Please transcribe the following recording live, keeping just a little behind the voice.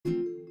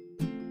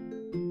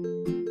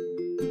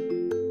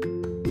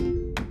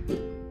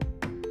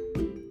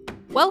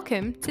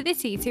Welcome to the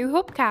T2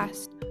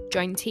 Hubcast.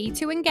 Join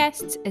T2 and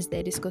guests as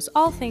they discuss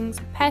all things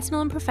personal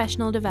and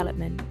professional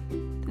development.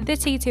 The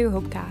T2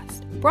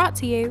 Hubcast, brought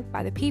to you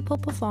by the People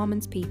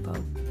Performance People.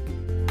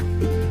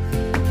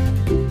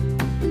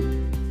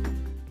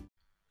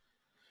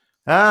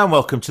 And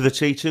welcome to the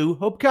T2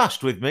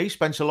 Hubcast with me,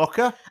 Spencer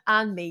Locker.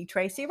 And me,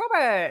 Tracy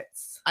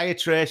Roberts. Hiya,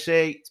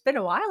 Tracy. It's been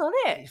a while,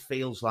 hasn't It it?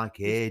 feels like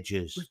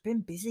ages. We've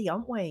been busy,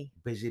 haven't we?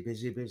 Busy.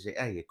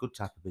 Hey, a good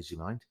type of busy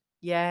mind.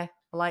 Yeah,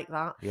 I like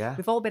that. Yeah.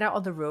 We've all been out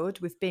on the road.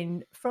 We've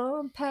been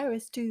from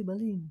Paris to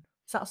Berlin.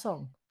 Is that a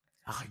song?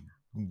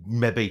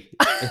 Maybe.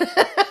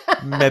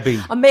 Maybe.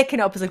 I'm making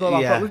it up as I go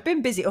along, Yeah. but we've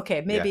been busy.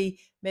 Okay,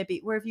 maybe.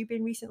 Where have you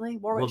been recently?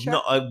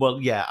 Warwickshire?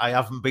 I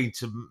haven't been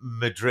to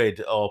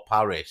Madrid or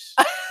Paris.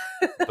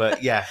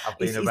 But yeah, I've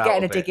been He's around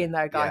getting a bit. dig in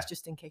there, guys, Yeah.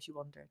 just in case you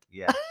wondered.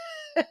 Yeah.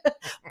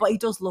 But he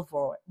does love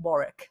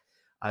Warwick.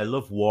 I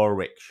love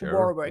Warwickshire.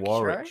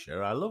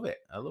 Warwickshire. I love it,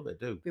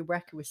 do. We're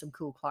working with some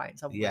cool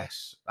clients, haven't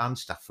Yes. And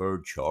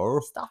Staffordshire.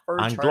 we?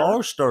 Staffordshire. And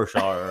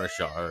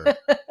Gloucestershire.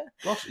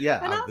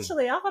 Yeah. And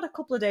actually, I've had a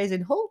couple of days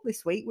in Hull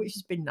this week, which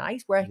has been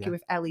nice, working Yeah.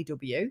 with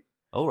LEW.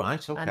 All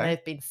right, okay. And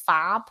they've been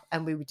fab.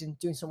 And we were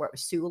doing some work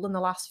with Sewell in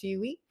the last few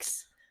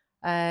weeks.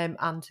 And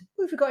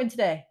who have we got in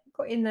today?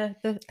 Got in the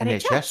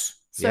NHS.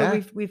 So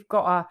yeah. we've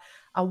got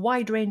a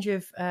wide range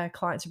of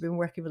clients we've been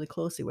working really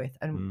closely with,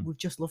 and we've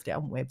just loved it,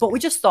 haven't we? But we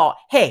just thought,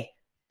 hey,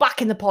 back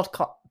in the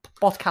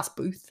podcast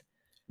booth.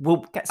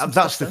 Well, Get some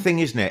that's stuff the done. thing,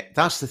 isn't it?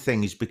 That's the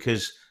thing, is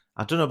because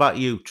I don't know about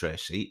you,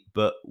 Tracy,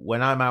 but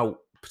when I'm out,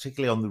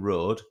 particularly on the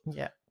road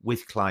Yeah.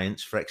 with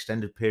clients for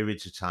extended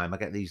periods of time, I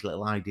get these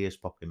little ideas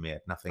pop in my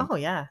head, and I think, Oh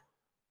yeah.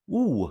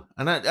 ooh,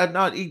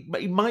 and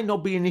he might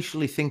not be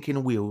initially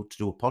thinking we ought to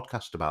do a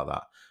podcast about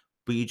that,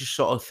 but you just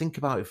sort of think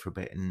about it for a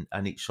bit,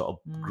 and it sort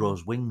of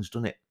grows wings,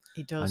 doesn't it?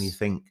 It does. And you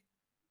think,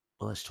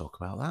 well, let's talk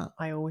about that.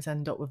 I always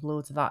end up with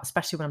loads of that,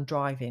 especially when I'm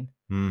driving.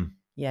 Hmm.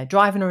 Yeah,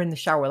 driving or in the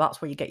shower,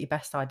 that's where you get your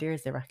best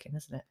ideas, they reckon,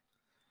 isn't it?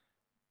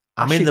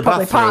 I'm in the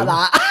probably bathroom. part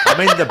of that.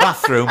 I'm in the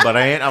bathroom, but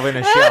I ain't having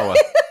a shower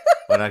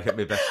when I get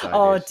my best ideas.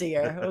 Oh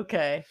dear.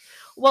 Okay.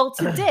 Well,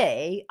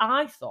 today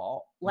I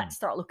thought let's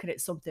start looking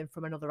at something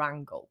from another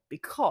angle,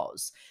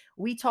 because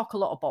we talk a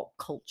lot about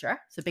culture.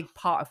 It's a big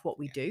part of what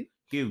we do.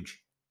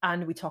 Huge.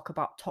 And we talk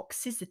about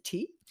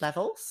toxicity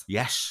levels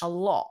Yes. a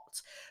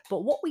lot.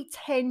 But what we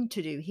tend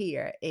to do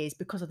here is,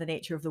 because of the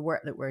nature of the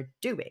work that we're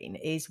doing,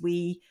 is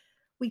we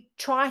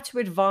try to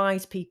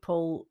advise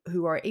people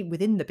who are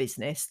within the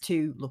business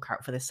to look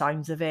out for the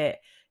signs of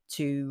it,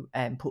 to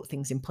put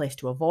things in place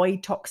to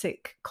avoid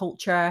toxic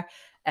culture.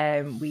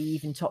 We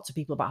even talk to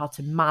people about how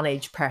to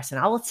manage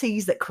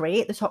personalities that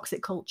create the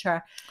toxic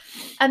culture.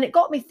 And it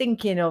got me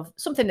thinking of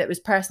something that was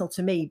personal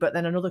to me, but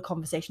then another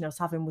conversation I was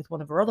having with one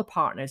of our other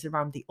partners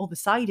around the other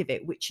side of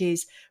it, which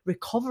is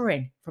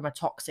recovering from a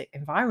toxic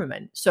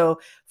environment. So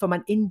from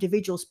an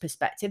individual's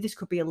perspective, this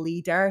could be a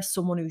leader,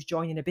 someone who's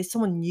joining a business,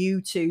 someone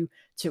new to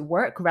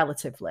work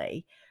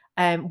relatively,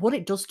 what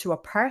it does to a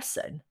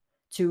person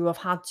to have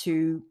had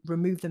to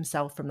remove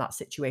themselves from that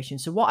situation.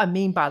 So what I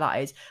mean by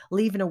that is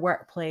leaving a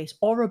workplace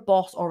or a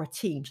boss or a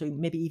team, so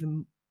maybe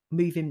even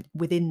moving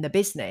within the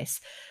business,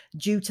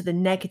 due to the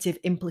negative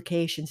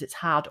implications it's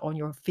had on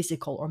your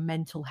physical or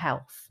mental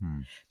health.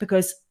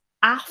 Because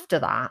after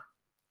that,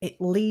 it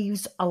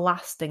leaves a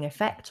lasting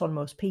effect on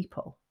most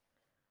people.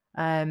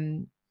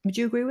 Would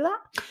you agree with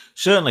that?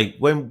 Certainly.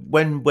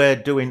 When we're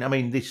doing, I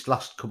mean, this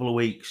last couple of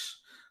weeks,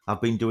 I've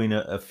been doing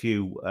a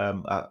few.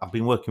 I've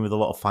been working with a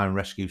lot of fire and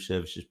rescue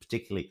services,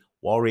 particularly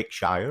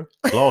Warwickshire,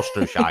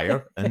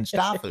 Gloucestershire, and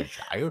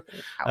Staffordshire.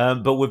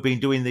 But we've been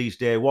doing these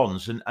day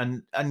ones,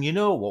 and you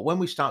know what? When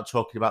we start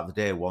talking about the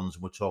day ones,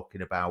 we're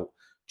talking about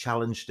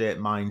challenge state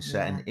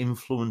mindset and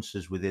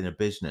influences within a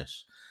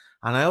business.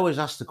 And I always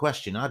ask the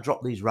question. I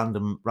drop these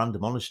random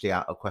honesty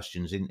out of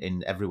questions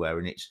in everywhere,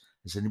 and it's: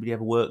 has anybody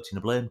ever worked in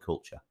a blame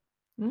culture?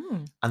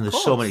 And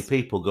there's so many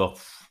people go,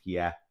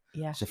 yeah.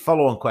 It's a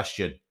follow-on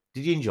question.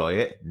 Did you enjoy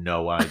it?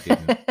 No, I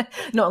didn't.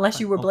 Not unless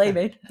you were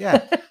blaming.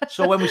 Yeah.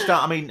 So when we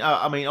start,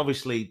 I mean,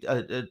 obviously,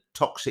 a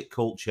toxic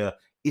culture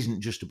isn't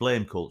just a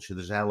blame culture.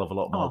 There's a hell of a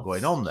lot more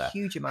going on there.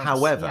 Huge amounts.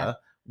 However,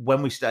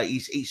 when we start,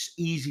 it's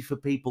easy for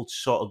people to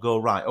sort of go,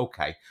 right,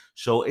 okay.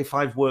 So if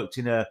I've worked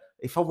in a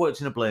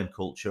blame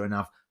culture and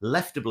I've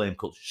left a blame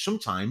culture,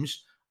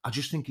 sometimes I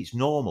just think it's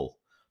normal.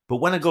 But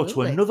when I go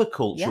to another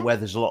culture where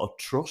there's a lot of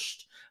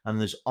trust and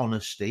there's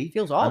honesty,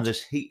 feels odd. and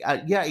there's heat,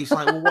 it's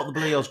like, well, what the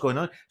bloody hell's going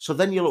on? So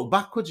then you look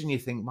backwards and you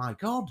think, my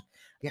God,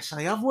 yes,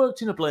 I have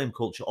worked in a blame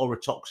culture or a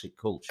toxic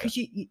culture. Because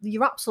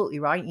you're absolutely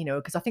right,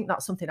 because I think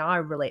that's something I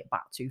relate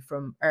back to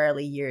from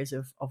early years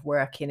of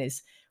working,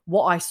 is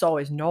what I saw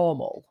as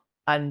normal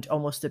and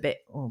almost a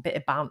bit of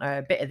banter,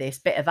 a bit of this,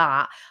 bit of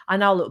that. I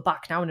now look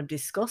back now and I'm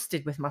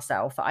disgusted with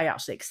myself that I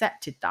actually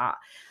accepted that.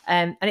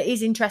 And it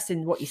is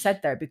interesting what you said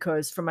there,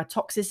 because from a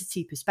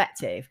toxicity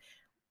perspective,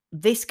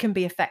 this can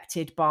be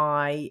affected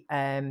by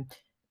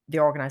the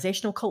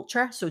organizational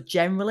culture. So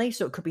generally,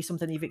 so it could be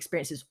something you've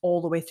experienced is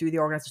all the way through the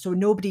organization. So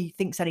nobody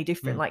thinks any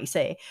different, like you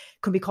say.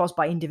 It could be caused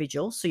by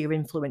individuals, so your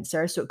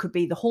influencers. So it could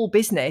be the whole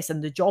business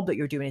and the job that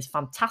you're doing is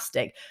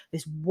fantastic.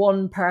 This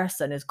one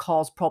person has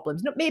caused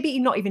problems, maybe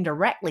not even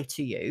directly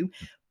to you,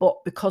 but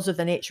because of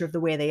the nature of the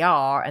way they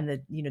are and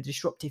the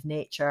disruptive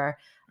nature,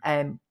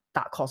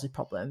 that causes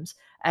problems.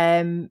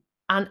 And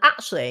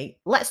actually,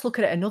 let's look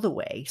at it another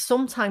way.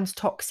 Sometimes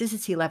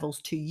toxicity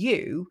levels to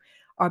you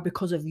are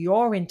because of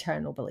your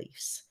internal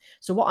beliefs.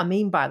 So what I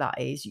mean by that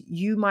is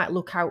you might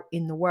look out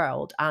in the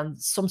world and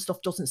some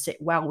stuff doesn't sit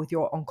well with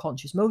your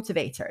unconscious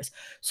motivators.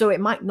 So it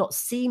might not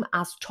seem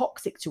as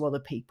toxic to other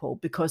people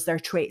because their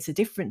traits are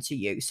different to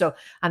you. So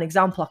an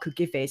example I could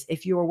give is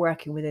if you're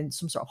working within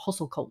some sort of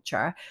hustle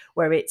culture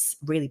where it's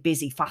really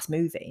busy, fast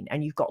moving,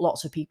 and you've got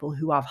lots of people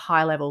who have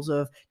high levels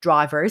of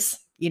drivers,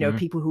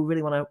 people who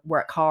really want to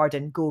work hard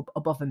and go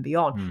above and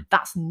beyond,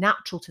 that's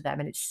natural to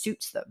them and it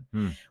suits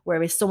them.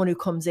 Whereas someone who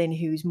comes in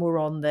who's more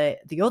on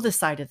the other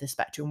side of the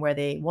spectrum where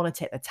they want to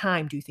take the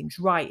time, do things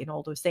right and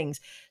all those things,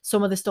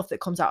 some of the stuff that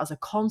comes out as a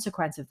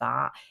consequence of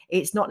that,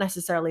 it's not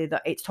necessarily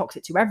that it's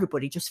toxic to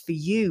everybody, just for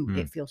you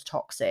it feels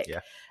toxic.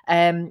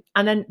 And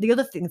then the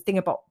other thing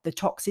about the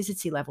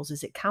toxicity levels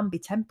is it can be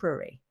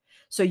temporary.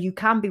 So you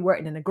can be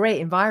working in a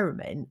great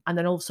environment and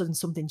then all of a sudden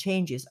something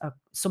changes,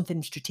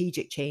 something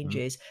strategic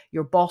changes,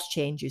 your boss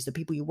changes, the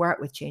people you work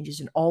with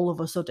changes, and all of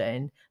a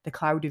sudden the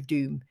cloud of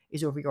doom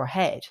is over your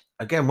head.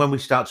 Again, when we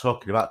start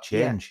talking about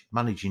change,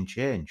 managing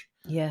change,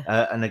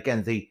 and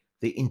again, the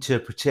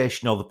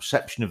interpretation or the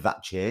perception of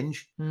that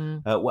change,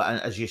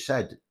 as you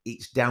said,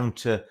 it's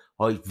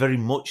very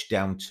much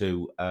down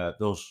to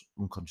those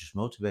unconscious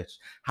motivators,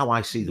 how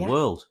I see the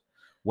world.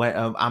 Where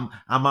am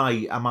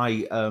I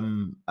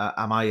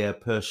a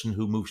person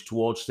who moves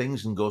towards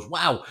things and goes,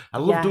 wow, I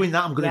love doing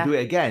that, I'm going to do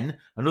it again,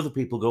 and other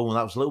people go, well,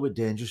 that was a little bit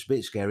dangerous, a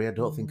bit scary, I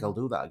don't think I'll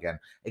do that again.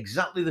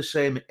 Exactly the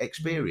same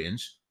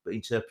experience, but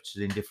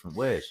interpreted in different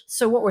ways.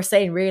 So what we're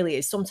saying really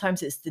is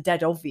sometimes it's the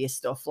dead obvious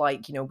stuff,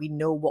 like we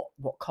know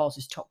what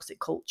causes toxic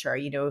culture.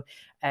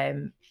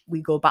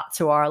 We go back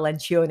to our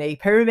Lencioni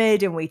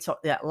pyramid and we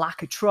talk that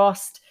lack of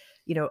trust,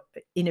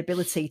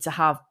 inability to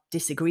have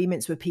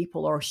disagreements with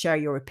people or share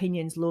your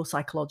opinions, low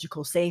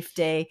psychological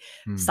safety,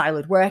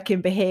 siloed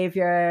working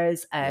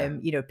behaviors,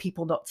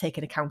 people not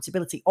taking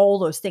accountability, all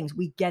those things.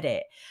 We get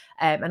it.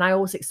 And I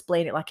always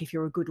explain it like if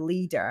you're a good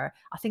leader,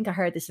 I think I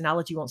heard this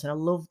analogy once and I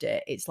loved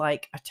it. It's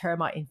like a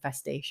termite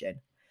infestation.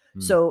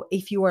 So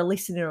if you are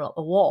listening at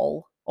the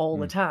wall all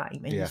the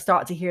time and you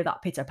start to hear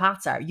that pitter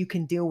patter, you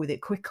can deal with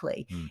it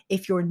quickly.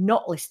 If you're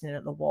not listening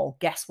at the wall,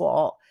 guess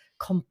what?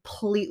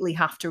 Completely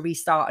have to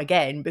restart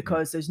again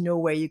because there's no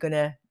way you're going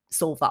to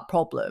solve that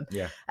problem.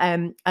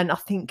 And I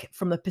think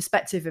from the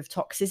perspective of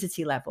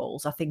toxicity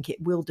levels, I think it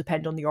will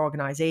depend on the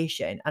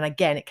organization. And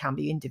again, it can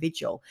be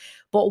individual.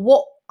 But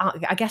what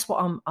I guess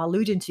what I'm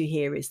alluding to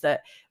here is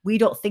that we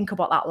don't think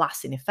about that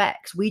lasting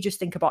effects. We just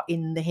think about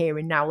in the here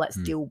and now, let's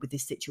deal with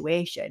this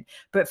situation.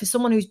 But for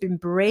someone who's been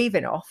brave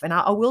enough, and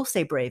I will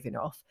say brave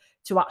enough,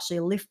 to actually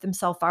lift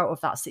themselves out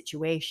of that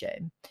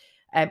situation,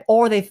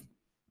 or they've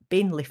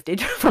been lifted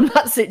from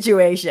that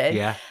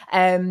situation,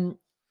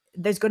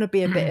 there's going to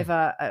be a bit of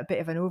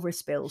an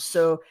overspill.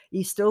 So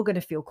you're still going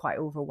to feel quite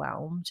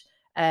overwhelmed.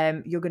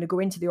 You're going to go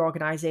into the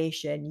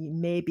organization, you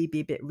maybe be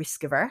a bit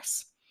risk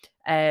averse.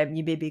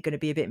 You may be going to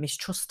be a bit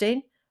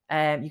mistrusting.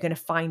 You're going to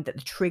find that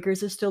the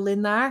triggers are still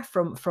in there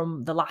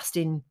from the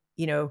lasting,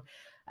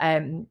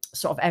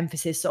 sort of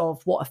emphasis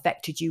of what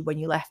affected you when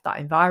you left that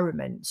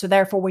environment. So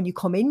therefore, when you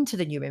come into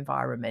the new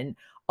environment,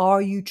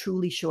 are you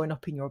truly showing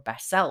up in your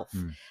best self?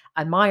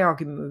 And my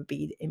argument would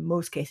be, in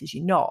most cases,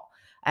 you're not.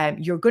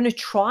 You're going to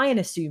try and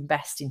assume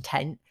best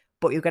intent,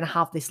 but you're going to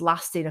have this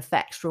lasting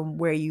effect from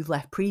where you've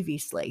left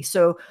previously.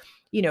 So,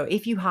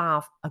 if you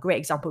have a great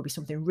example would be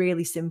something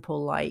really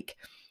simple like,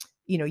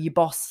 your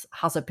boss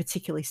has a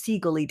particularly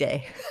seagull-y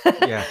day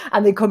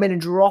and they come in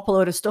and drop a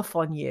load of stuff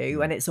on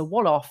you and it's a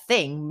one-off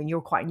thing when you're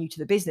quite new to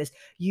the business,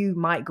 you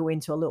might go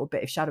into a little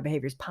bit of shadow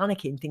behaviors,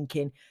 panicking,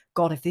 thinking,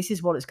 God, if this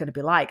is what it's going to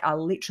be like, I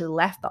literally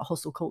left that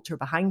hustle culture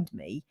behind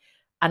me.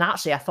 And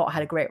actually, I thought I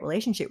had a great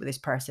relationship with this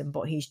person,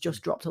 but he's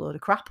just dropped a load of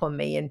crap on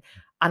me. And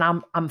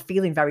I'm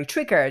feeling very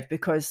triggered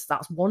because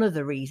that's one of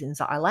the reasons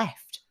that I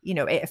left.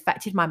 It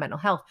affected my mental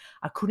health.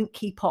 I couldn't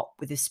keep up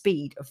with the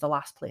speed of the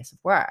last place of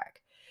work.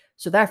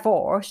 So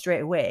therefore,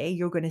 straight away,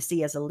 you're going to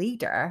see as a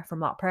leader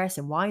from that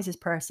person, why is this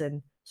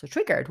person so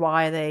triggered?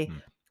 Why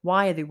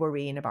are they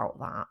worrying about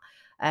that?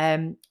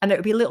 And it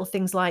would be little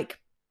things like,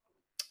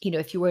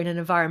 if you were in an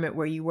environment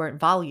where you weren't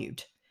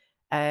valued,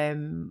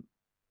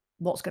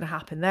 what's going to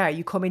happen there?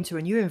 You come into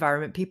a new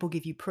environment, people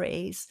give you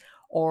praise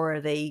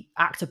or they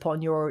act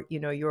upon your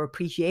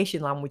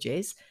appreciation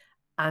languages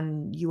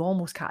and you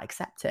almost can't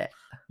accept it.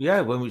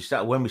 Yeah, when we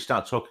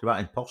start talking about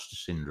imposter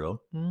syndrome,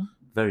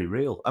 very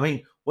real. I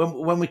mean,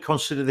 when we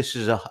consider this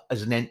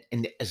as an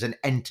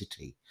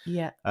entity,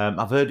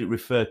 I've heard it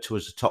referred to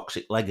as a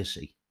toxic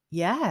legacy.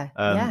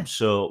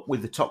 So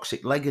with the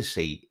toxic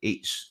legacy,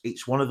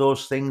 it's one of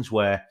those things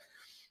where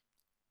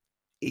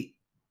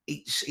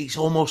it's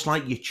almost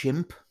like your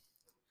chimp.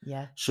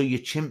 Yeah. So your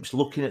chimp's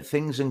looking at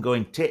things and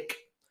going tick,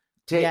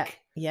 tick,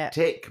 Yeah.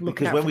 tick. Looking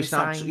Because out when for we the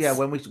start, signs.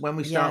 when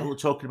we start Yeah.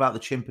 talking about the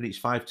chimp and it's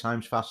 5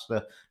 times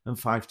faster and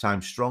 5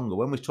 times stronger,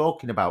 when we're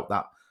talking about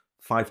that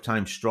 5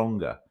 times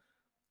stronger,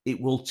 it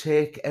will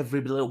take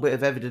every little bit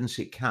of evidence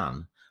it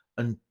can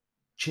and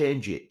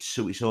change it to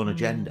suit its own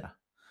agenda.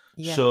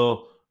 Yeah.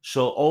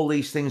 So all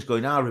these things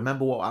going,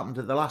 remember what happened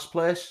at the last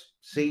place?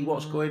 See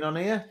what's going on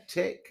here?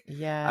 Tick.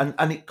 Yeah.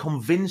 And it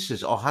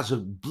convinces, or has a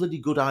bloody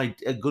good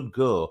idea, a good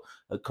go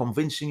at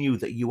convincing you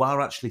that you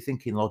are actually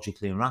thinking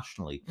logically and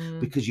rationally,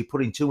 because you're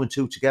putting 2 and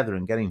 2 together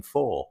and getting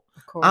 4.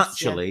 Of course.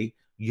 Actually,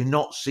 you're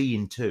not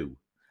seeing 2.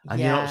 And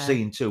you're not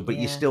seeing 2, but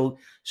you're still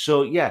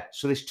so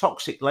this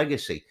toxic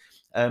legacy.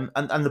 And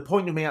the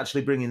point of me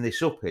actually bringing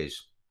this up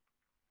is,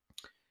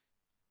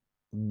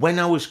 when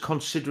I was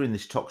considering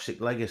this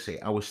toxic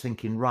legacy, I was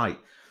thinking, right,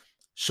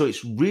 so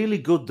it's really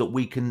good that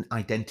we can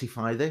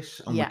identify this,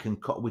 and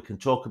we can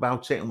talk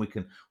about it, and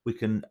we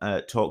can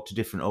talk to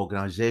different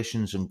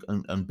organizations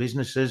and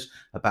businesses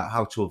about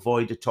how to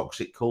avoid a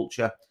toxic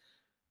culture.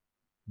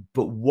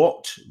 But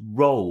what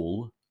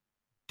role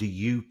do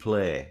you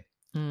play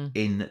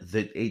in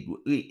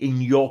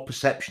your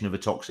perception of a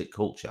toxic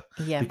culture?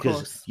 Yeah, because of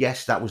course.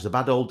 Yes, that was the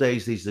bad old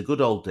days, these are the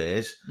good old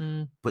days,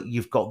 but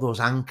you've got those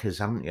anchors,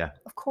 haven't you?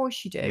 Of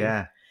course you do.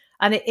 Yeah.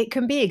 And it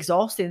can be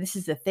exhausting. This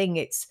is the thing.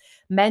 It's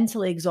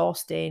mentally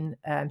exhausting,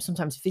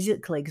 sometimes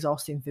physically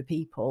exhausting for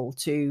people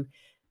to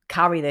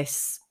carry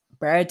this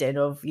burden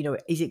of,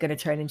 is it going to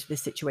turn into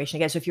this situation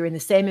again? So if you're in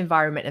the same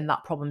environment and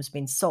that problem's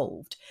been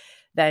solved,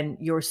 then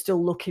you're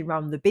still looking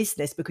around the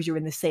business because you're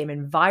in the same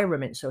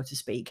environment, so to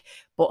speak,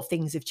 but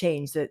things have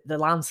changed. The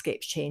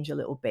landscape's changed a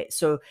little bit.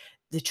 So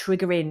the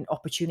triggering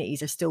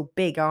opportunities are still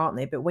big, aren't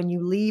they? But when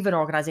you leave an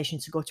organization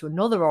to go to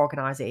another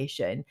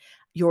organization,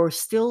 you're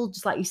still,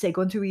 just like you say,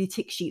 going through your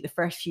tick sheet the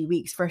first few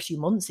weeks, first few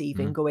months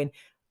even, going,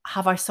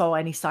 have I saw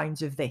any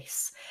signs of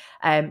this?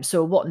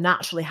 So what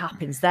naturally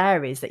happens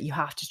there is that you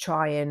have to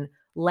try and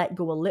let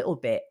go a little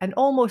bit. And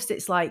almost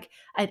it's like,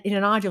 in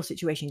an ideal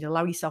situation, you'd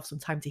allow yourself some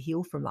time to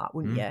heal from that,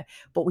 wouldn't you?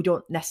 But we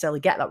don't necessarily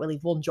get that. We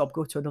leave one job,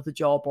 go to another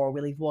job, or we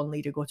leave one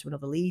leader, go to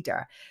another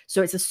leader.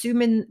 So it's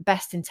assuming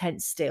best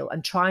intent still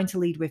and trying to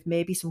lead with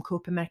maybe some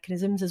coping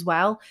mechanisms as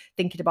well,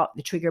 thinking about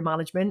the trigger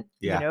management,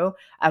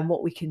 and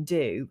what we can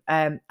do.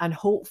 And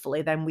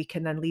hopefully then we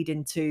can then lead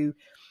into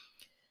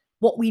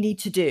what we need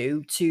to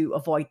do to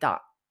avoid that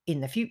in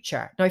the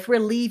future. Now, if we're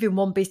leaving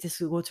one business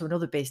to go to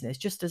another business,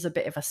 just as a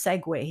bit of a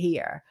segue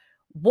here,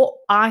 what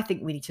I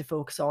think we need to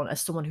focus on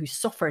as someone who's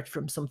suffered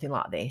from something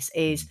like this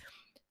is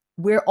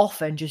we're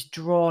often just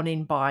drawn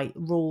in by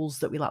roles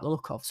that we like the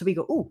look of. So we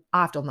go, oh,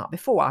 I've done that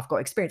before. I've got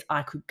experience.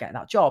 I could get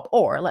that job.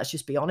 Or let's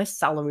just be honest,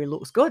 salary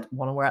looks good.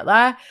 Want to work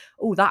there.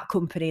 Oh, that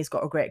company has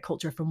got a great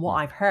culture from what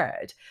I've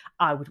heard.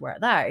 I would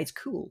work there. It's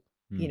cool,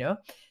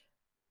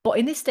 But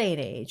in this day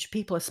and age,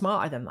 people are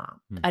smarter than that.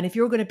 And if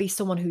you're going to be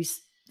someone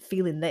who's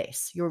feeling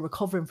this, you're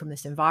recovering from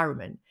this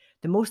environment,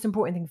 the most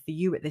important thing for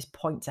you at this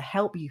point to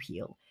help you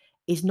heal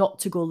is not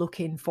to go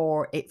looking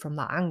for it from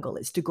that angle.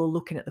 It's to go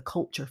looking at the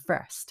culture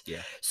first.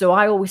 Yeah. So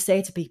I always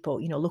say to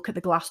people, look at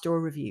the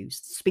Glassdoor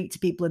reviews, speak to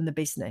people in the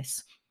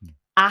business,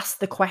 ask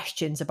the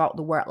questions about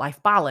the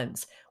work-life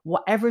balance,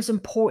 whatever is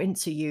important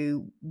to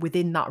you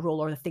within that role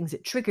or the things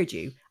that triggered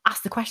you,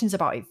 ask the questions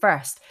about it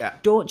first. Yeah.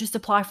 Don't just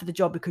apply for the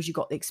job because you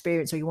got the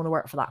experience or you want to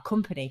work for that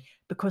company,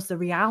 because the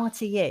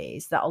reality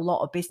is that a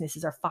lot of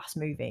businesses are fast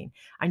moving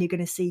and you're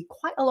going to see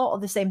quite a lot of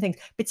the same things,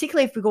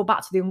 particularly if we go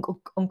back to the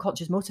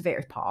unconscious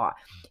motivators part.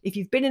 If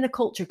you've been in a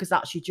culture because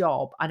that's your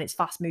job and it's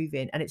fast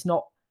moving and it's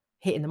not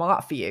hitting the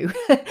mark for you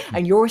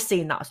and you're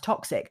seeing that as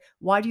toxic,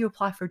 why do you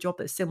apply for a job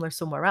that's similar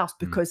somewhere else?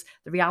 Because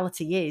the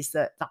reality is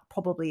that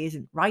probably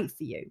isn't right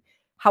for you.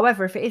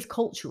 However, if it is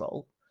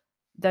cultural,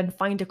 then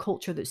find a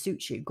culture that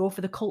suits you. Go for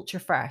the culture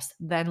first,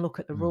 then look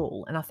at the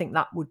role. And I think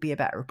that would be a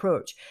better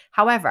approach.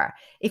 However,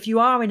 if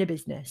you are in a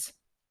business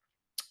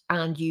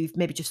and you've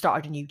maybe just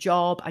started a new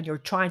job and you're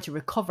trying to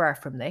recover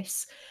from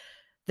this,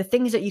 the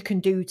things that you can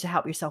do to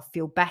help yourself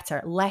feel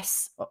better,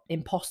 less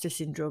imposter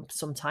syndrome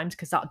sometimes,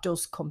 because that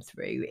does come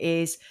through,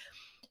 is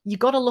you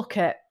got to look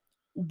at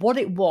what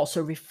it was.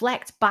 So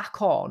reflect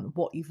back on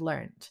what you've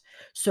learned.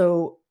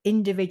 So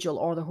individual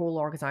or the whole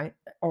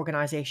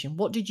organization,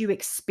 what did you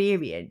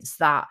experience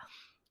that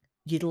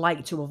you'd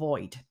like to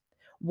avoid?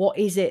 What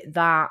is it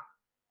that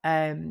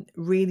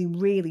really,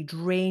 really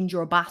drained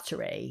your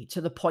battery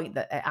to the point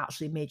that it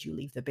actually made you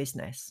leave the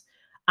business?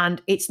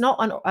 And it's not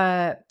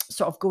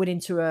sort of going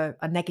into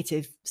a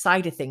negative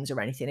side of things or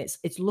anything.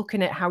 It's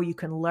looking at how you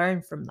can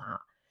learn from that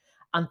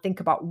and think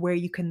about where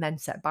you can then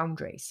set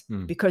boundaries.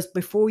 Because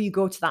before you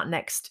go to that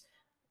next,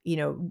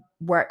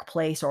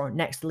 workplace or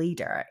next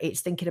leader,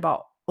 it's thinking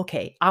about,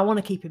 okay, I want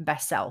to keep in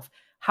best self.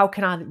 How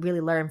can I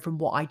really learn from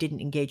what I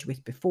didn't engage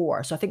with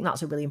before? So I think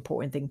that's a really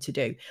important thing to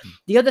do.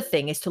 The other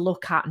thing is to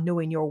look at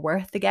knowing your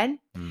worth again,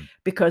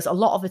 because a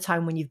lot of the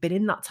time when you've been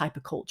in that type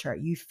of culture,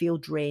 you feel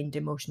drained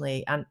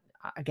emotionally. And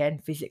again,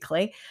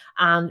 physically,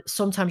 and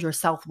sometimes your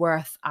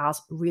self-worth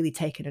has really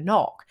taken a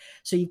knock.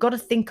 So you've got to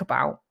think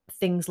about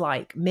things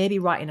like maybe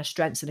writing a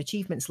strengths and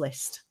achievements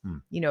list,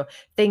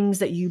 things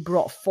that you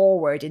brought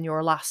forward in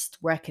your last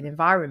working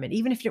environment,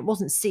 even if it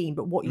wasn't seen,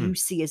 but what you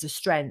see as a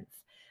strength.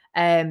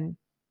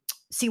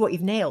 See what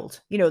you've nailed,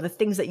 the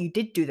things that you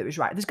did do that was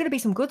right. There's going to be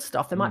some good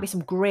stuff. There might be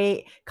some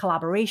great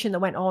collaboration that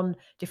went on,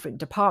 different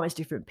departments,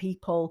 different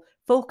people.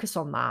 Focus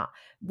on that.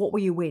 What were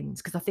your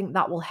wins? Because I think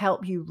that will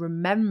help you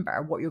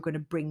remember what you're going to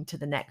bring to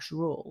the next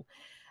role.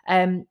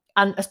 And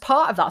as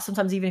part of that,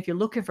 sometimes even if you're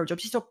looking for a job,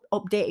 just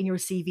updating your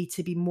CV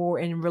to be more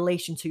in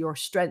relation to your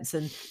strengths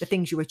and the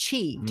things you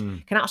achieved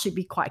can actually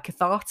be quite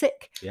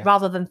cathartic,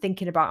 rather than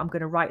thinking about, I'm going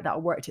to write that I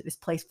worked at this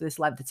place for this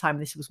length of time,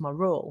 this was my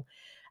role.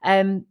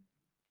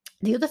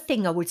 The other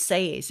thing I would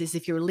say is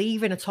if you're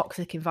leaving a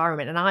toxic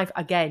environment, and I've,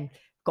 again,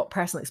 got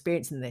personal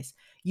experience in this,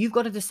 you've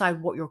got to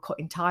decide what you're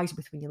cutting ties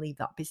with when you leave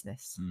that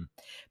business.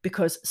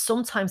 Because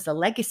sometimes the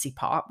legacy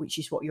part, which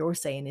is what you're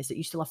saying, is that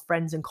you still have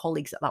friends and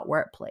colleagues at that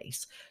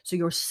workplace. So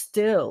you're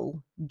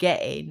still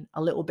getting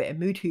a little bit of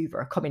mood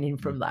hoover coming in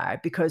from there,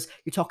 because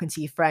you're talking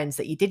to your friends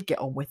that you did get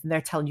on with, and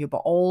they're telling you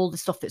about all the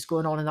stuff that's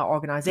going on in that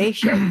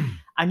organization.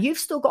 And you've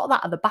still got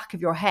that at the back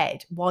of your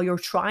head while you're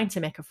trying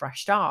to make a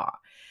fresh start.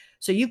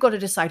 So you've got to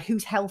decide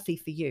who's healthy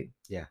for you.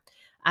 Yeah.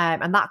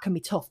 And that can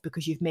be tough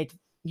because you've made,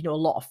 a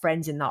lot of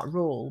friends in that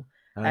role.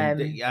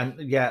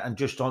 And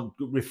just on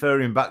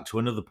referring back to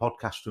another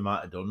podcast we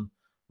might have done,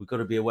 we've got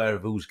to be aware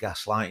of who's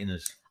gaslighting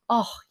us.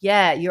 Oh,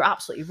 yeah, you're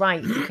absolutely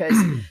right. Because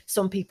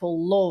some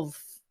people love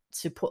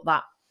to put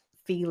that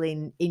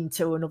feeling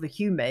into another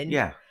human.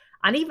 Yeah.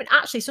 And even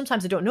actually,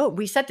 sometimes they don't know.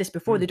 We said this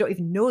before, they don't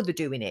even know they're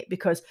doing it,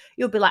 because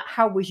you'll be like,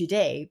 how was your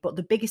day? But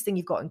the biggest thing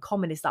you've got in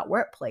common is that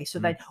workplace. So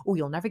then,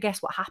 you'll never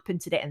guess what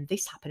happened today. And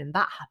this happened and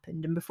that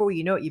happened. And before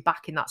you know it, you're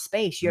back in that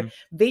space. You're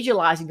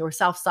visualizing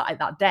yourself sat at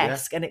that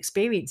desk and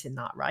experiencing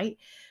that, right?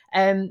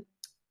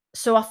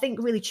 So I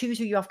think really choose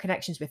who you have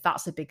connections with.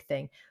 That's a big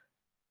thing.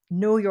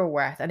 Know your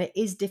worth. And it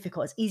is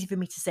difficult. It's easy for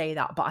me to say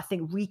that, but I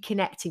think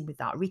reconnecting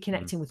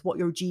with what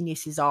your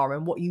geniuses are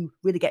and what you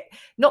really get,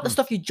 not the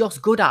stuff you're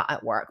just good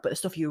at work, but the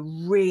stuff you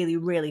really,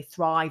 really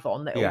thrive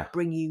on that will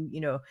bring you,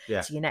 to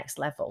your next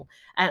level.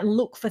 And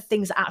look for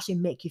things that actually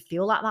make you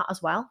feel like that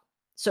as well.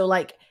 So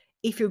like,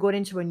 if you're going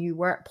into a new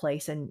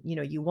workplace and,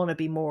 you want to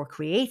be more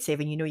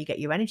creative and you get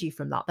your energy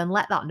from that, then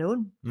let that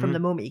known from the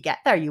moment you get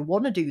there. You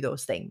want to do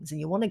those things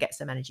and you want to get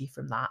some energy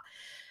from that.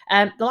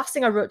 The last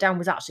thing I wrote down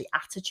was actually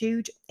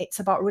attitude. It's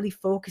about really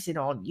focusing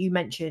on, you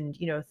mentioned,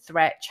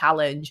 threat,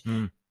 challenge,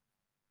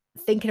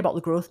 thinking about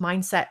the growth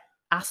mindset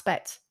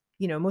aspect.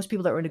 Most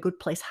people that are in a good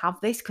place have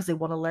this because they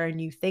want to learn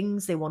new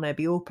things. They want to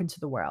be open to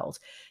the world.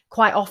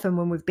 Quite often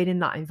when we've been in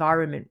that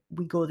environment,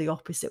 we go the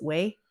opposite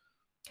way.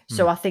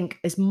 So I think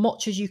as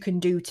much as you can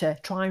do to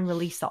try and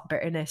release that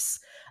bitterness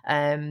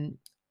and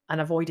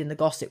avoiding the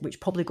gossip, which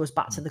probably goes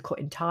back to the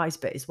cutting ties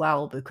bit as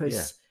well,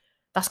 because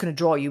that's going to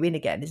draw you in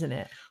again, isn't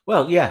it?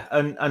 Well, yeah.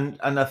 And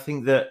I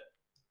think that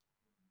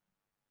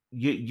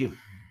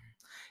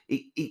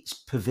it's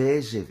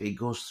pervasive. It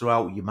goes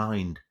throughout your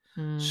mind.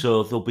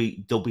 So they'll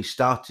be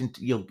starting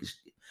to,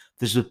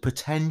 there's a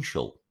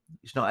potential,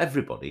 it's not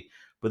everybody,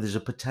 but there's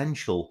a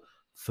potential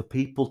for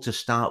people to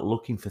start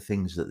looking for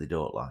things that they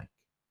don't like.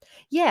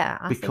 Yeah,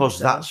 because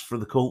that's for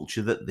the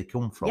culture that they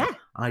come from. Yeah.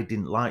 I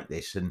didn't like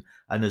this, and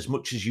as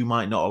much as you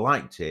might not have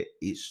liked it,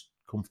 it's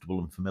comfortable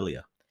and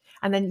familiar.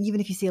 And then even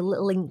if you see a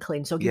little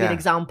inkling, so I'll give you an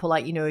example,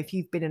 like, if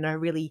you've been in a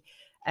really,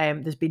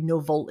 there's been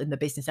no vault in the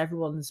business,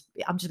 everyone's,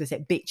 I'm just going to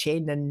say,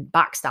 bitching and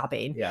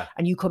backstabbing,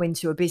 and you come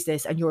into a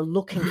business and you're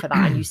looking for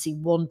that and you see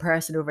one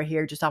person over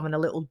here just having a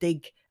little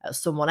dig at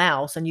someone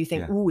else and you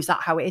think, oh, is that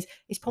how it is?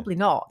 It's probably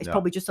not. It's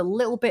probably just a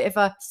little bit of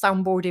a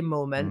soundboarding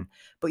moment,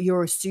 but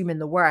you're assuming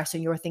the worst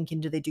and you're thinking,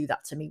 do they do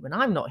that to me when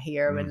I'm not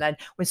here? And then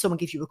when someone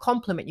gives you a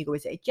compliment, you go,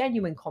 is it a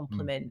genuine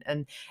compliment?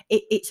 And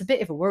it's a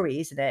bit of a worry,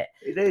 isn't it?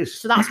 It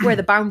is. So that's where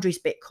the boundaries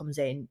bit comes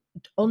in.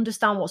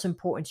 Understand what's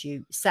important to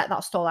you. Set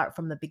that stall out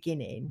from the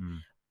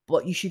beginning.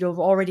 But you should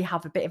already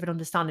have a bit of an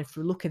understanding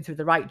through looking through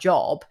the right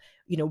job,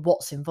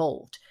 what's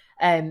involved.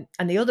 And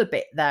the other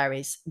bit there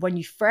is when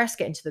you first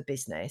get into the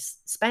business,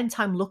 spend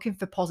time looking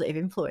for positive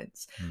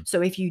influence.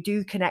 So if you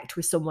do connect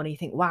with someone and you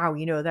think, wow,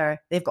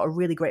 they've got a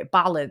really great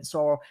balance,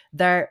 or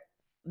they're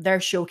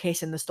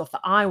showcasing the stuff that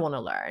I want to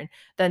learn,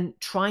 then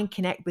try and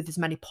connect with as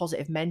many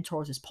positive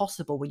mentors as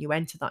possible when you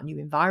enter that new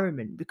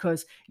environment,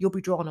 because you'll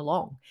be drawn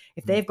along.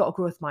 If they've got a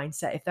growth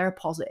mindset, if they're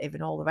positive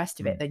and all the rest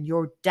of it, then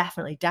you're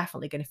definitely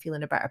going to feel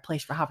in a better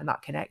place for having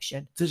that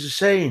connection. There's a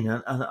saying,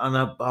 and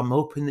I'm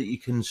hoping that you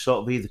can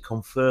sort of either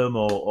confirm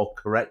or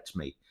correct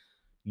me.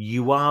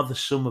 You are the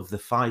sum of the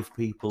 5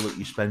 people that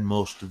you spend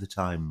most of your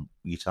time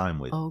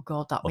with. Oh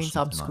God, that means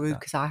I'm screwed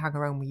because I hang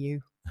around with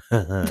you. Do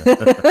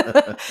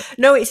you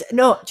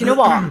know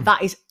what? That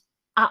is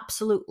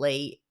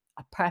absolutely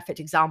a perfect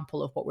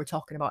example of what we're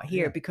talking about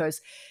here, because,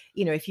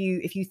 you know, if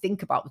you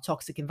think about the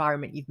toxic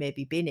environment you've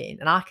maybe been in,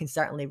 and I can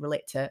certainly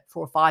relate to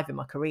 4 or 5 in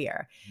my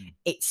career,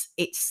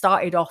 it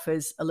started off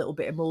as a little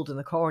bit of mold in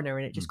the corner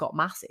and it just got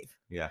massive.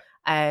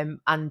 And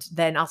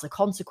then as a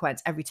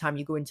consequence, every time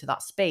you go into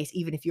that space,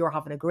 even if you're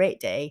having a great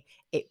day,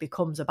 it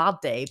becomes a bad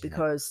day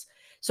because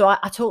so I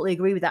totally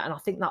agree with that. And I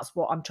think that's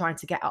what I'm trying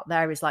to get out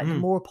there is like the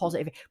more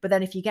positive. But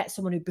then if you get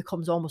someone who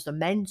becomes almost a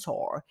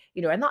mentor,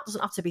 you know, and that doesn't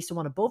have to be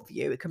someone above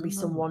you, it can be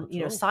someone,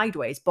 you know,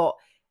 sideways. But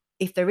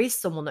if there is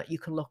someone that you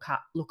can look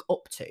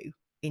up to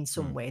in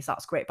some ways,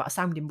 that's great. But a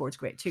sounding board's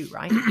great too,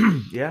 right?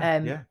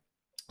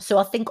 So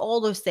I think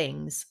all those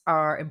things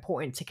are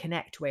important to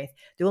connect with.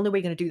 The only way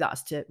you're going to do that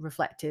is to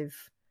reflective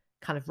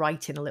kind of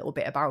writing a little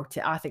bit about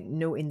it. I think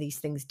noting these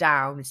things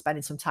down and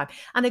spending some time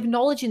and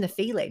acknowledging the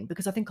feeling,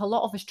 because I think a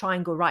lot of us try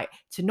and go, right,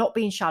 to not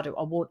be in shadow,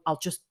 I'll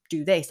just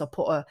do this. I'll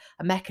put a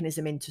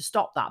mechanism in to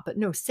stop that. But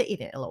no, sit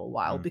in it a little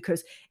while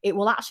because it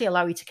will actually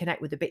allow you to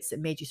connect with the bits that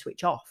made you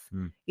switch off.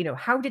 You know,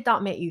 how did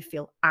that make you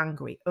feel?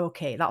 Angry?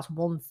 Okay, that's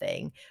one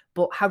thing.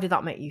 But how did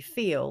that make you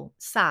feel?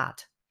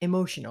 Sad,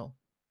 emotional,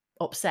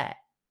 upset?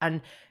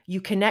 And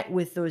you connect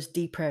with those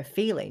deeper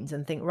feelings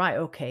and think, right,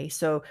 okay,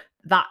 so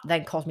that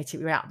then caused me to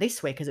react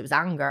this way because it was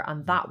anger,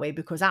 and that way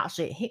because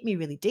actually it hit me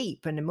really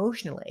deep and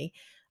emotionally.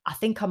 I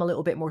think I'm a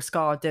little bit more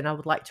scarred than I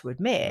would like to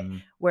admit.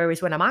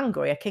 Whereas when I'm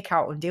angry, I kick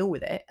out and deal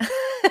with it.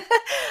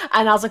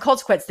 And as a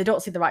consequence, they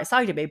don't see the right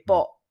side of me.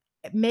 But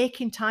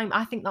making time,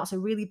 I think that's a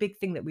really big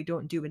thing that we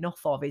don't do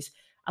enough of, is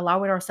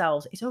allowing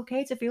ourselves, it's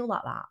okay to feel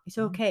like that. It's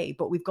okay.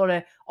 But we've got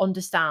to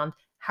understand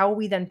how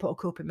we then put a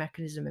coping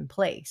mechanism in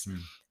place.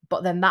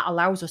 But then that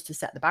allows us to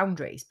set the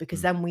boundaries,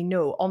 because then we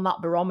know on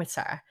that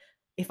barometer,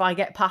 if I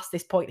get past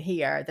this point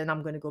here, then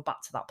I'm going to go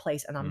back to that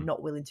place and I'm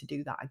not willing to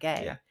do that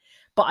again.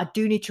 But I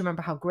do need to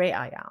remember how great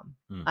I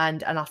am.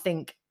 And I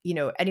think, you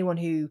know, anyone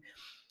who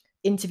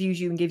interviews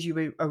you and gives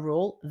you a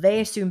role, they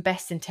assume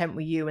best intent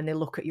with you and they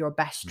look at your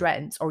best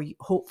strengths, or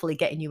hopefully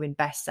getting you in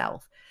best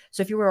self.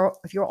 So if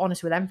you're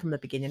honest with them from the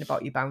beginning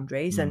about your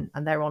boundaries and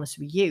they're honest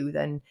with you,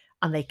 then,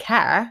 and they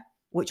care,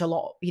 which a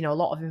lot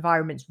of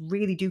environments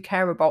really do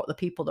care about the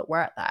people that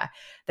work there,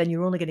 then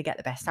you're only going to get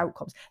the best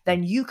outcomes.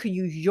 Then you can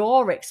use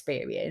your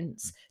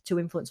experience to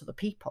influence other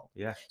people.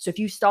 So if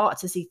you start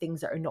to see things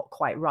that are not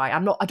quite right,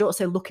 I don't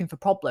say looking for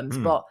problems,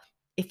 but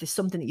if there's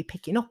something that you're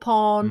picking up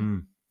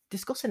on,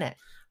 discussing it.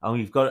 And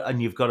you've got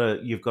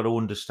to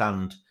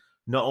understand,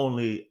 not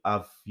only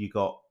have you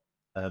got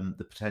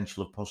the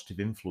potential of positive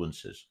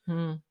influences,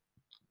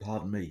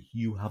 pardon me,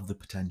 you have the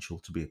potential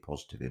to be a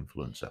positive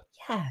influencer.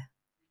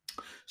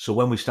 So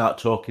when we start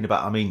talking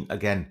about, I mean,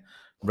 again,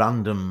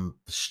 random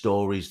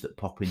stories that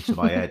pop into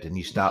my head, and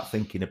you start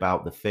thinking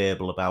about the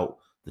fable about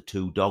the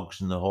 2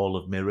 dogs in the Hall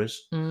of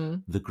Mirrors.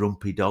 The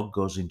grumpy dog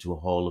goes into a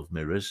Hall of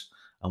Mirrors,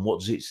 and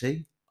what does it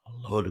see?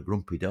 A load of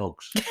grumpy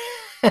dogs.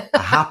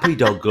 A happy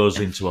dog goes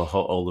into a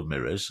Hall of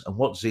Mirrors, and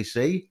what does he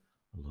see?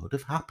 A load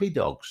of happy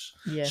dogs.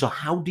 So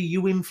how do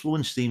you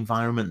influence the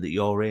environment that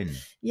you're in?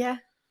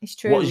 It's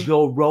true. What is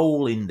your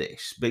role in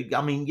this?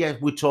 I mean,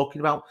 we're talking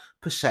about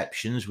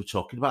perceptions, we're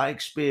talking about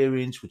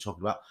experience, we're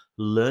talking about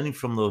learning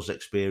from those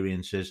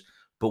experiences.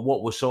 But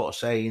what we're sort of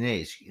saying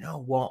is, you know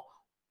what?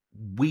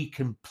 We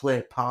can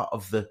play part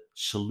of the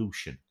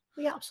solution.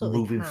 We absolutely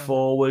moving can.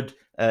 forward,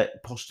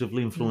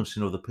 positively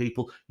influencing other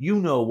people.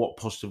 You know what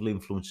positively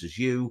influences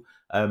you.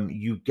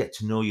 You get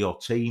to know your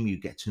team.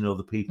 You get to know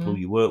the people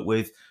you work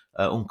with,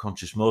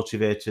 unconscious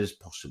motivators,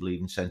 possibly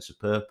even sense of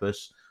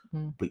purpose.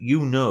 But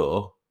you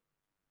know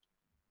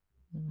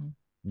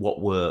what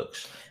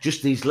works.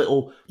 Just these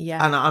little,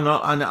 and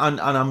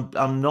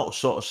I'm not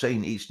sort of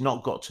saying it's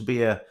not got to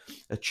be a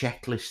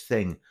checklist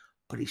thing,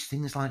 but it's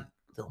things like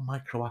little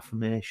micro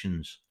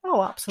affirmations.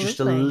 Oh, absolutely. Just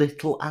a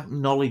little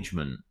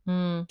acknowledgement.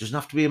 Doesn't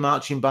have to be a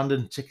marching band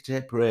and ticker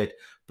tape parade,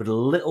 but a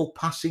little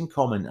passing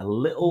comment, a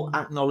little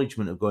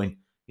acknowledgement of going,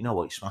 you know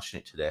what, you're smashing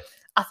it today.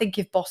 I think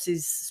if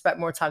bosses spent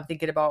more time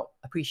thinking about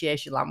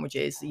appreciation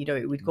languages, you know,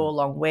 it would go a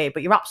long way.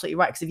 But you're absolutely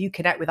right, because if you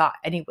connect with that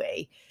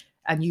anyway,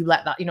 and you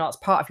let that, you know, that's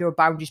part of your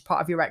boundaries,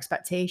 part of your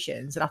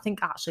expectations. And I think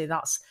actually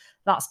that's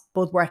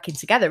both working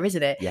together,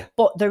 isn't it?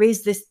 But there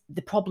is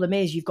the problem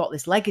is you've got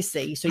this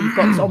legacy. So you've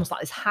got this almost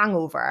like this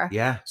hangover.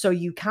 So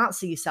you can't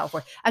see yourself.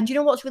 And you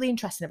know what's really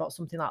interesting about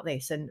something like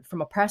this? And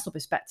from a personal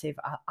perspective,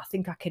 I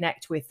think I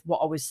connect with what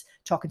I was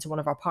talking to one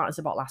of our partners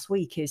about last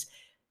week, is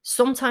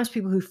sometimes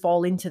people who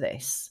fall into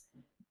this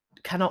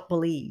cannot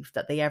believe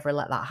that they ever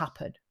let that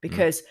happen,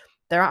 because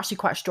they're actually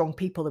quite strong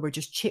people that were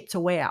just chipped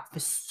away at for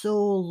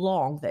so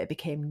long that it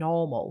became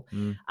normal.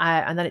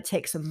 And then it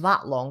takes them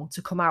that long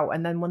to come out.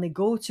 And then when they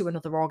go to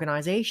another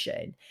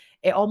organization,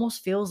 it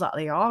almost feels like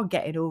they are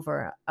getting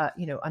over,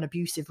 you know, an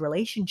abusive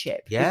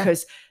relationship,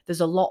 because there's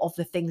a lot of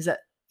the things that,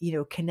 you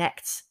know,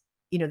 connect,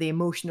 you know, the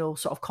emotional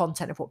sort of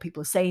content of what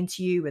people are saying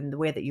to you and the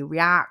way that you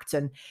react.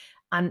 And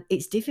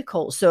it's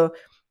difficult. So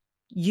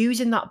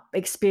using that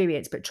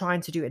experience, but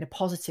trying to do it in a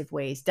positive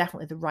way, is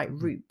definitely the right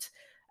route.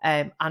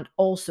 And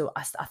also,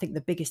 I think the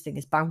biggest thing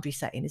is boundary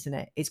setting, isn't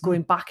it? It's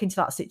going back into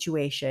that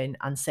situation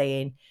and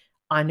saying,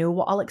 I know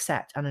what I'll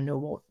accept and I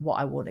know what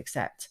I won't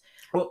accept.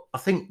 Well, I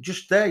think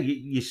just there,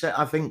 you said,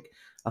 I think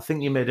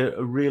you made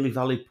a really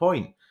valid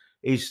point,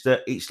 is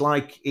that it's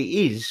like it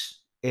is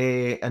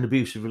an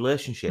abusive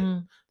relationship,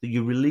 Mm. that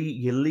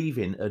you're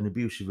leaving an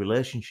abusive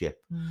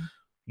relationship. Mm.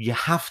 You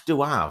have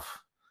to have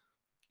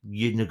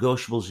your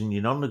negotiables and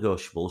your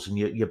non-negotiables, and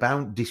your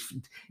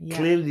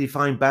clearly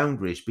defined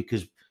boundaries,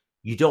 because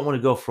you don't want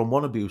to go from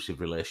one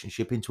abusive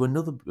relationship into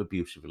another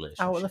abusive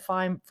relationship. Out of the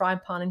frying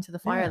pan into the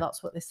fire. Yeah.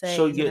 That's what they say.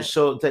 So isn't it?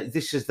 so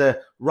this is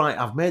the right.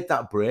 I've made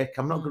that break.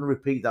 I'm not Mm. going to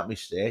repeat that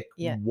mistake.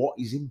 Yeah. What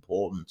is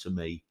important to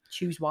me?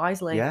 Choose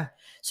wisely. Yeah.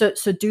 So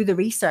do the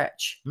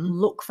research. Mm.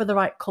 Look for the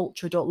right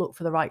culture. Don't look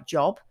for the right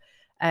job.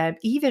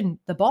 Even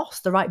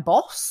the right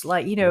boss,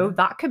 like,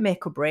 that can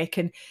make or break.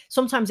 And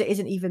sometimes it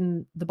isn't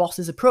even the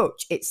boss's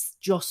approach. It's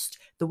just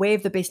the way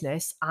of the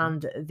business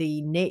and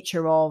the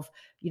nature of,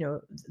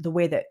 the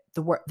way that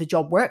the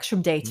job works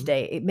from day to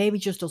day. It maybe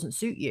just doesn't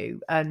suit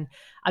you. And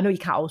I know you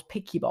can't always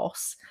pick your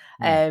boss,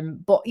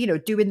 but,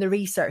 doing the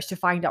research to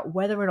find out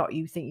whether or not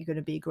you think you're going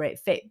to be a great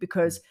fit,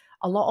 because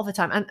a lot of the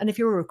time, and if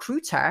you're a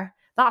recruiter,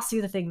 that's the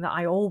other thing that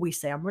I always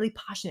say. I'm really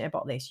passionate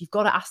about this. You've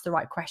got to ask the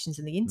right questions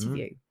in the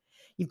interview.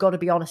 You've got to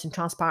be honest and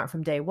transparent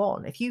from day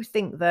one. If you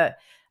think that,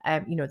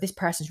 this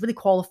person's really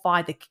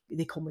qualified,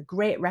 they come with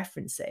great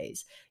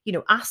references,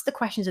 ask the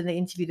questions in the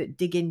interview that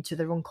dig into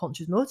their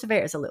unconscious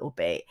motivators a little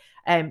bit.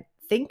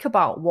 Think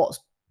about what's,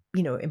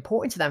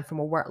 important to them from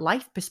a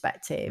work-life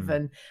perspective,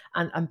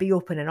 and be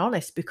open and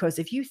honest. Because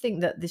if you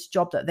think that this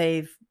job that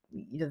they're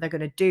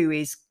going to do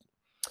is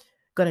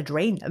going to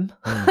drain them.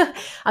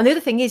 And the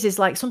other thing is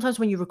like, sometimes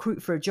when you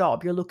recruit for a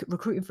job, you're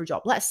recruiting for a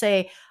job. Let's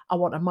say I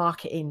want a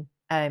marketing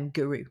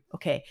guru.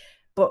 Okay.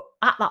 But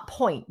at that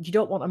point, you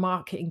don't want a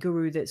marketing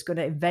guru that's going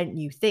to invent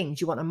new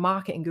things. You want a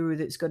marketing guru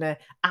that's going to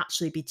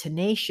actually be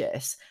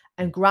tenacious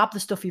and grab the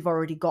stuff you've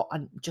already got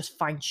and just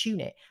fine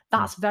tune it.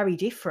 That's very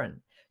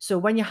different. So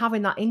when you're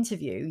having that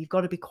interview, you've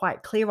got to be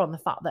quite clear on the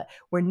fact that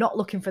we're not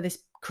looking for this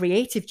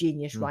creative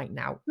genius right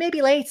now.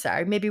 Maybe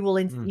later, maybe we'll,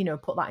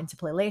 put that into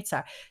play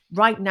later.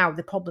 Right now,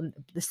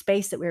 the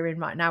space that we're in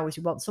right now is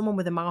we want someone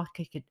with a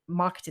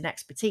marketing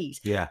expertise,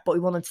 but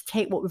we want them to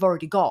take what we've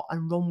already got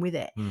and run with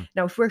it.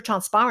 Now, if we're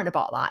transparent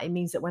about that, it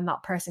means that when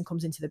that person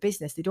comes into the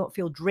business, they don't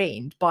feel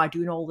drained by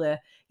doing all the,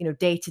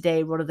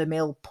 day-to-day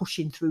run-of-the-mill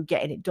pushing through,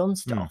 getting it done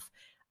stuff.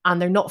 And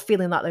they're not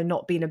feeling like they're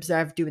not being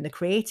observed doing the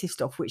creative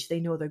stuff, which they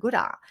know they're good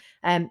at.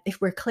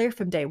 If we're clear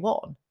from day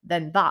one,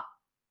 then that,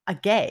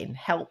 again,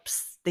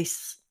 helps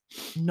this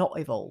not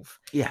evolve.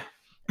 Yeah.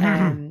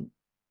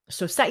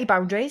 So set your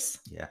boundaries.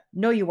 Yeah.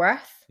 Know your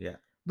worth. Yeah.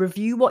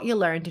 Review what you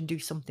learned and do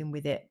something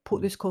with it.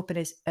 Put those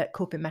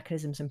coping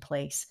mechanisms in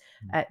place.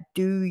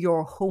 Do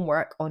your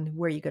homework on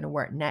where you're going to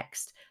work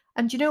next.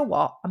 And you know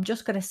what? I'm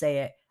just going to say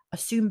it.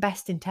 Assume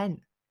best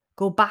intent.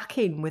 Go back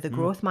in with a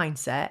growth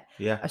mindset.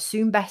 Yeah.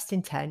 Assume best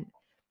intent.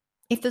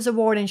 If there's a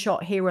warning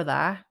shot here or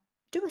there,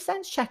 do a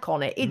sense check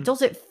on it.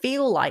 Does it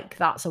feel like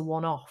that's a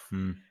one-off?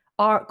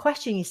 Or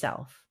question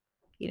yourself.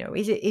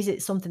 Is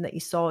it something that you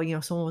saw,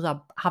 someone was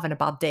having a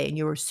bad day and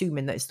you're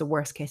assuming that it's the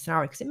worst case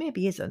scenario? Because it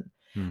maybe isn't.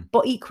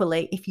 But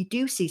equally, if you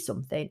do see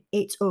something,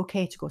 it's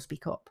okay to go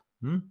speak up.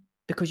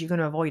 Because you're going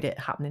to avoid it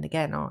happening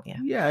again, aren't you?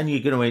 Yeah, and you're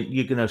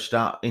going to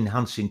start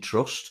enhancing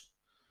trust.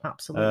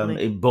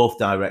 Absolutely. In both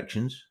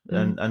directions.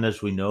 And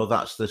as we know,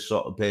 that's the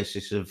sort of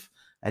basis of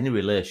any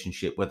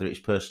relationship, whether it's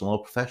personal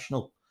or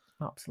professional.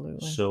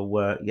 Absolutely. So,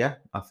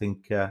 I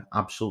think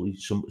absolutely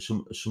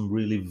some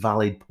really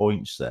valid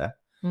points there.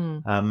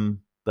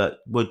 But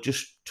we're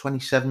just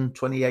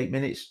 28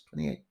 minutes,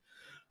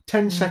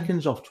 10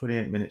 seconds off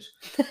 28 minutes.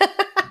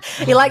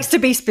 He likes to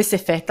be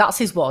specific. That's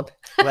his one.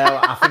 Well,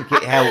 I think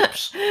it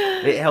helps.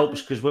 It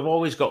helps because we've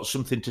always got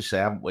something to say,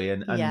 haven't we?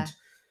 And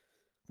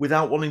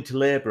without wanting to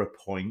labour a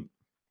point,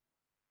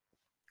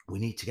 we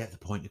need to get the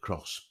point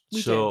across.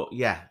 So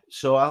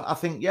I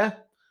think,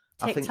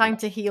 Take time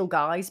to heal,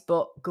 guys,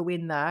 but go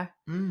in there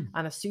and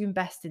assume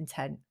best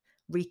intent,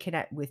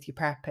 reconnect with your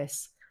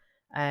purpose,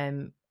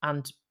 and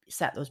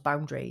set those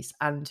boundaries.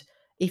 And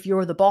if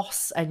you're the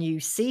boss and you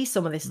see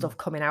some of this stuff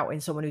coming out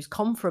in someone who's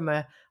come from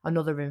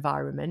another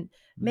environment,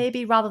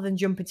 maybe rather than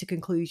jumping to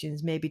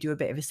conclusions, maybe do a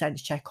bit of a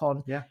sense check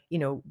on,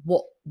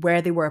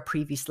 where they were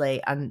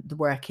previously and the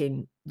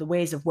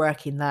ways of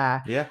working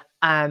there. Yeah.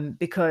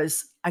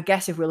 Because I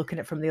guess if we're looking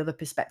at it from the other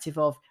perspective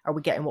of, are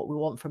we getting what we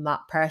want from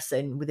that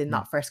person within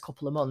that first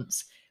couple of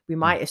months? We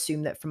might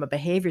assume that from a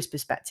behaviours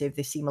perspective,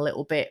 they seem a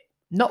little bit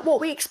not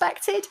what we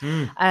expected.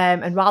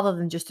 And rather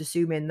than just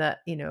assuming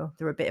that,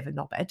 they're a bit of a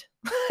knobhead,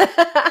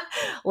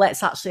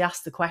 let's actually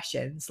ask the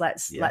questions.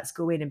 Let's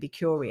go in and be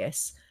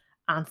curious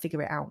and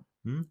figure it out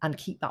and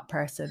keep that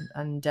person.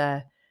 And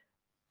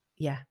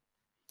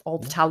all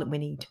the talent we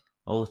need.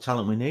 All the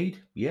talent we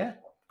need. Yeah.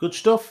 Good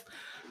stuff.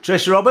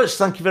 Tracy Roberts,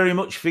 thank you very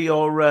much for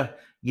your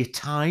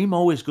time.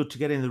 Always good to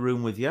get in the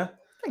room with you.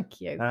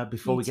 Thank you.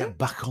 Before we get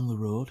back on the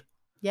road.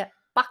 Yeah,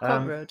 back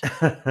on road.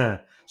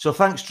 So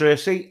thanks,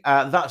 Tracy.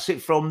 That's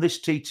it from this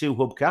T2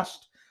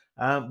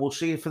 Hubcast. We'll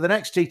see you for the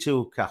next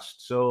T2 Hubcast.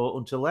 So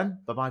until then,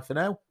 bye-bye for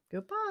now.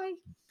 Goodbye.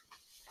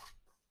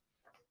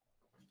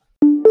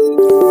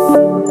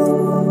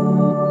 you.